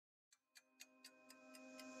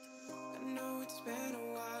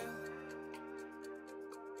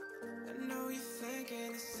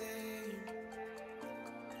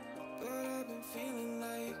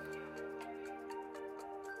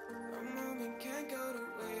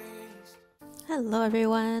Hello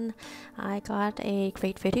everyone, I got a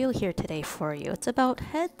great video here today for you. It's about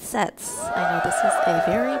headsets. I know this is a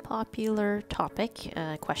very popular topic,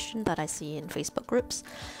 question that I see in Facebook groups.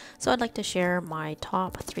 So I'd like to share my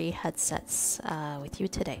top 3 headsets with you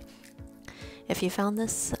today. If you found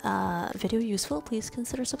this video useful, please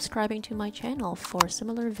consider subscribing to my channel for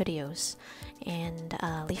similar videos. And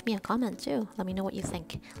leave me a comment too. Let me know what you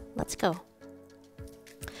think. Let's go.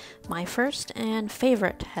 My first and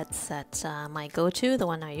favorite headset, my go-to, the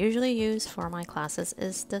one I usually use for my classes,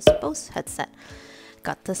 is this Bose headset.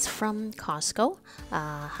 Got this from Costco.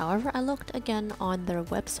 However, I looked again on their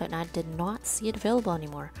website and I did not see it available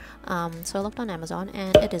anymore. So I looked on Amazon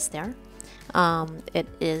and it is there. It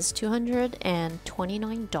is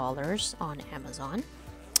 $229 on Amazon.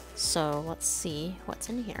 So let's see what's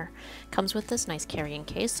in here. Comes with this nice carrying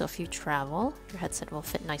case, so if you travel, your headset will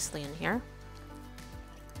fit nicely in here.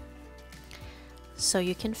 So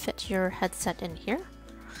you can fit your headset in here,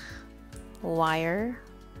 wire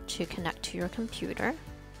to connect to your computer,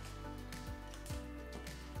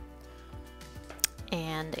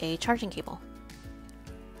 and a charging cable.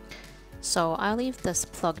 So I'll leave this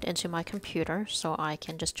plugged into my computer so I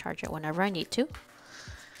can just charge it whenever I need to.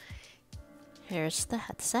 Here's the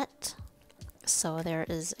headset. So there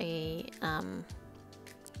is a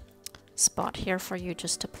spot here for you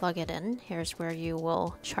just to plug it in. Here's where you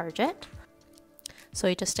will charge it. So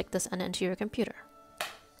you just stick this end into your computer.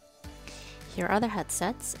 Here are the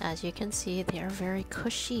headsets. As you can see, they are very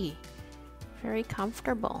cushy, very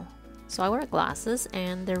comfortable. So I wear glasses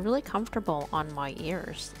and they're really comfortable on my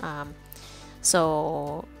ears.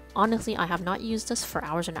 So honestly, I have not used this for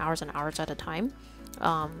hours and hours and hours at a time.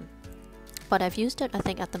 But I've used it, I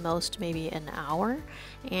think, at the most maybe an hour,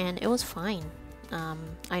 and it was fine.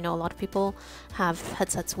 I know a lot of people have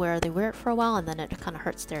headsets where they wear it for a while and then it kind of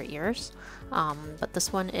hurts their ears, but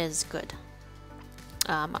this one is good.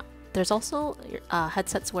 There's also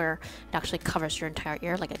headsets where it actually covers your entire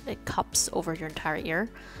ear, like it cups over your entire ear.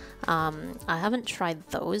 I haven't tried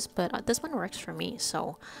those, but this one works for me,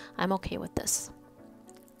 so I'm okay with this.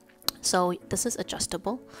 So this is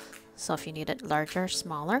adjustable, so if you need it larger,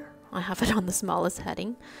 smaller, I have it on the smallest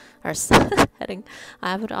heading, or heading.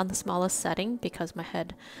 I have it on the smallest setting because my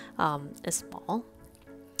head is small.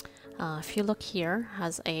 If you look here,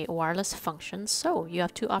 has a wireless function. So you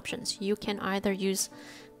have two options. You can either use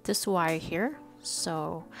this wire here,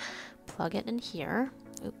 so plug it in here.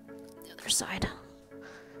 Oop, the other side.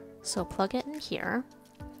 So plug it in here.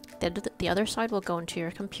 The other side will go into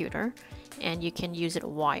your computer, and you can use it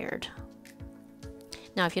wired.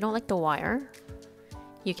 Now, if you don't like the wire,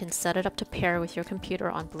 you can set it up to pair with your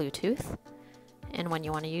computer on Bluetooth, and when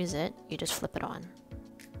you want to use it, you just flip it on.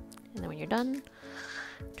 And then when you're done,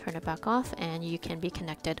 turn it back off, and you can be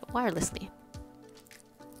connected wirelessly.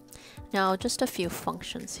 Now, just a few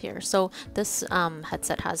functions here. So this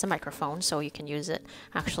headset has a microphone, so you can use it.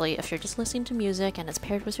 Actually, if you're just listening to music and it's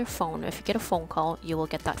paired with your phone, if you get a phone call, you will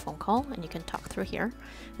get that phone call, and you can talk through here.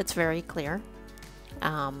 It's very clear.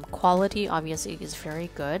 Quality obviously is very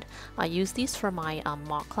good. I use these for my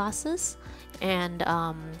mock classes, and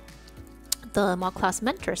the mock class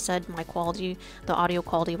mentor said the audio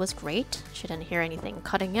quality was great. She didn't hear anything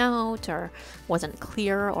cutting out or wasn't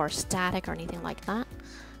clear or static or anything like that.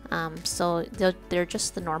 So they're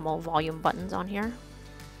just the normal volume buttons on here.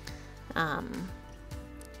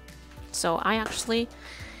 So I actually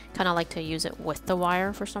kind of like to use it with the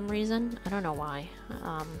wire for some reason. I don't know why.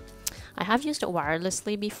 I have used it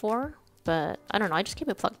wirelessly before, but I don't know, I just keep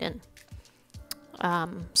it plugged in.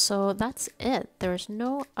 So that's it. There's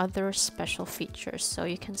no other special features. So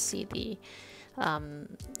you can see the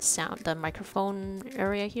sound, the microphone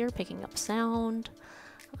area here, picking up sound.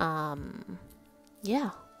 Yeah,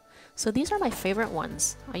 so these are my favorite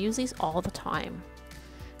ones. I use these all the time.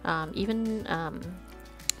 Even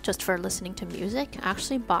just for listening to music. I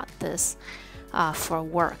actually bought this for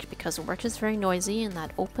work because work is very noisy in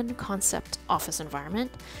that open concept office environment,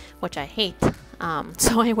 which I hate.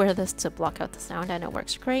 So I wear this to block out the sound, and it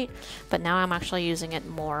works great, but now I'm actually using it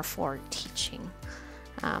more for teaching.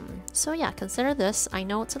 So yeah, consider this. I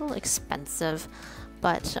know it's a little expensive,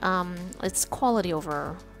 but it's quality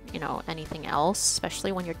over, you know, anything else.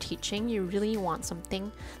 Especially when you're teaching, you really want something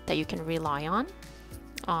that you can rely on.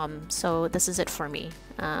 So this is it for me.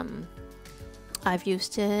 I've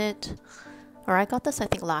used it, or I got this I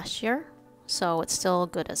think last year, so it's still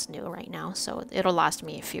good as new right now, so it'll last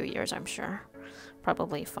me a few years, I'm sure,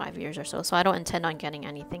 probably 5 years or so. So I don't intend on getting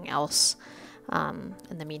anything else in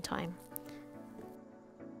the meantime.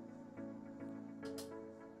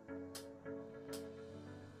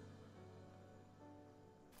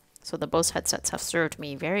 So the Bose headsets have served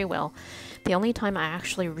me very well. The only time I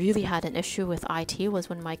actually really had an issue with IT was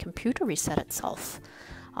when my computer reset itself.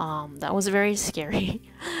 That was very scary.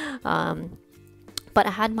 But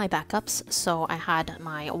I had my backups, so I had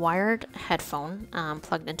my wired headphone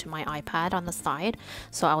plugged into my iPad on the side,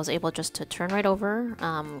 so I was able just to turn right over,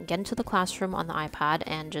 get into the classroom on the iPad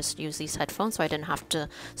and just use these headphones, so I didn't have to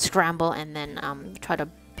scramble and then try to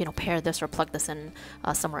pair this or plug this in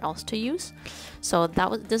somewhere else to use. So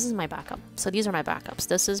this is my backup. So these are my backups.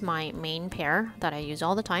 This is my main pair that I use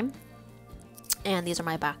all the time. And these are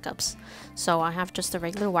my backups. So I have just a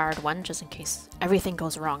regular wired one just in case everything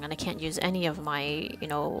goes wrong and I can't use any of my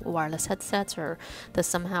wireless headsets or this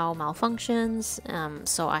somehow malfunctions.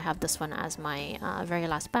 So I have this one as my very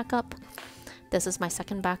last backup. This is my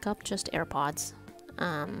second backup, just AirPods.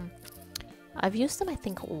 I've used them I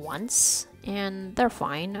think once and they're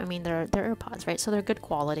fine. I mean they're AirPods, right? So they're good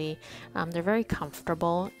quality. They're very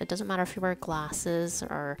comfortable. It doesn't matter if you wear glasses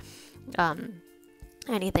or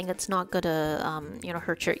anything. It's not gonna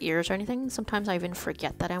hurt your ears or anything. Sometimes I even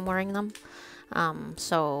forget that I'm wearing them.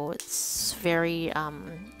 So it's very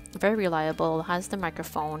very reliable, has the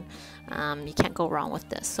microphone. You can't go wrong with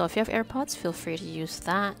this. So if you have AirPods, feel free to use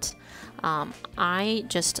that. I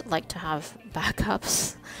just like to have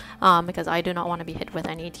backups because I do not want to be hit with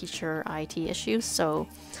any teacher IT issues. So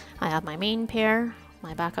I have my main pair,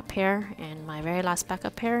 my backup pair, and my very last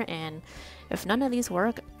backup pair, and if none of these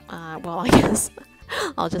work, well, I guess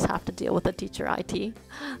I'll just have to deal with the teacher IT.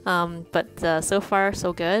 But so far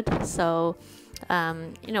so good. So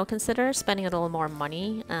consider spending a little more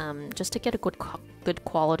money just to get a good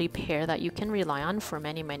quality pair that you can rely on for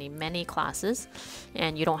many classes,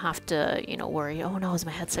 and you don't have to worry, oh no, is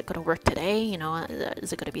my headset going to work today,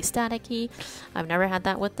 is it going to be staticky? I've never had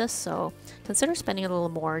that with this, so consider spending a little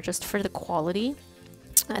more just for the quality.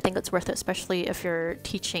 I think it's worth it, especially if you're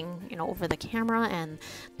teaching, over the camera, and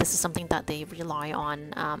this is something that they rely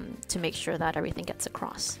on to make sure that everything gets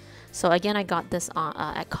across. So again, I got this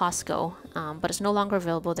at Costco, but it's no longer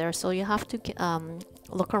available there, so you have to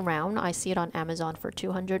look around. I see it on Amazon for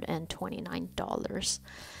 $229.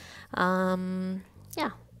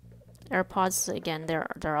 Yeah. AirPods, again,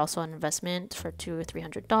 they're also an investment for $200 or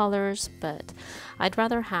 $300, but I'd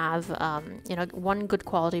rather have one good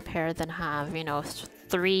quality pair than have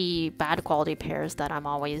 3 bad quality pairs that I'm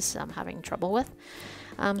always having trouble with.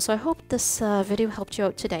 So I hope this video helped you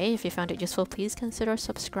out today. If you found it useful, please consider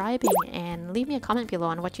subscribing and leave me a comment below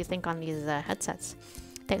on what you think on these headsets.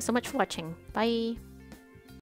 Thanks so much for watching. Bye.